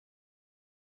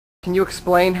Can you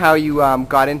explain how you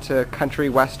got into country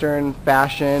western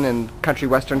fashion and country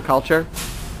western culture?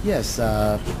 Yes,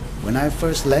 when I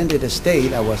first landed the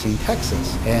state, I was in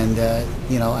Texas, and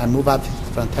I moved up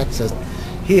from Texas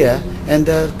here, and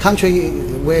the country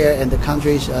wear and the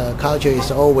country's culture is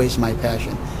always my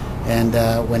passion. And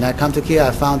when I come to here,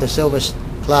 I found the Silver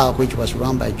Cloud, which was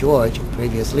run by George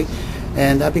previously,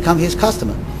 and I become his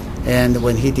customer. And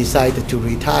when he decided to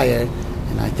retire,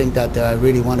 and I think that I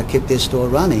really want to keep this store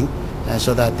running,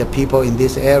 so that the people in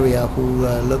this area who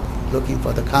looking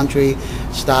for the country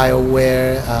style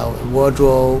wear,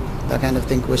 wardrobe, that kind of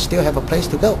thing, will still have a place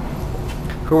to go.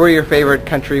 Who are your favorite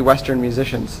country western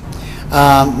musicians?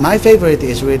 My favorite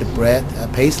is really Brett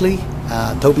Paisley,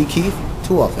 Toby Keith,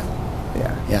 two of them.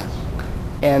 Yeah.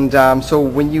 And so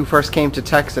when you first came to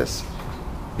Texas,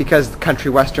 because country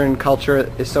western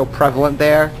culture is so prevalent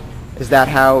there, is that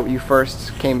how you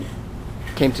first came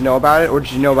to know about it, or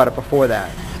did you know about it before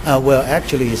that? Well,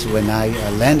 actually, it's when I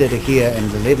landed here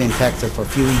and lived in Texas for a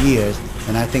few years,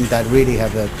 and I think that really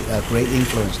have a great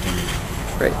influence to me.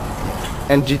 Great.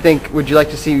 And would you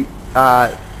like to see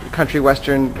country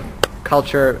western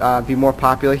culture be more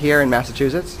popular here in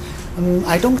Massachusetts?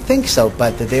 I don't think so,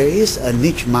 but there is a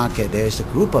niche market. There is a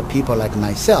group of people like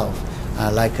myself,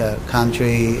 like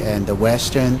country and the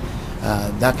western,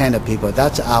 that kind of people.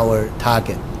 That's our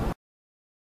target.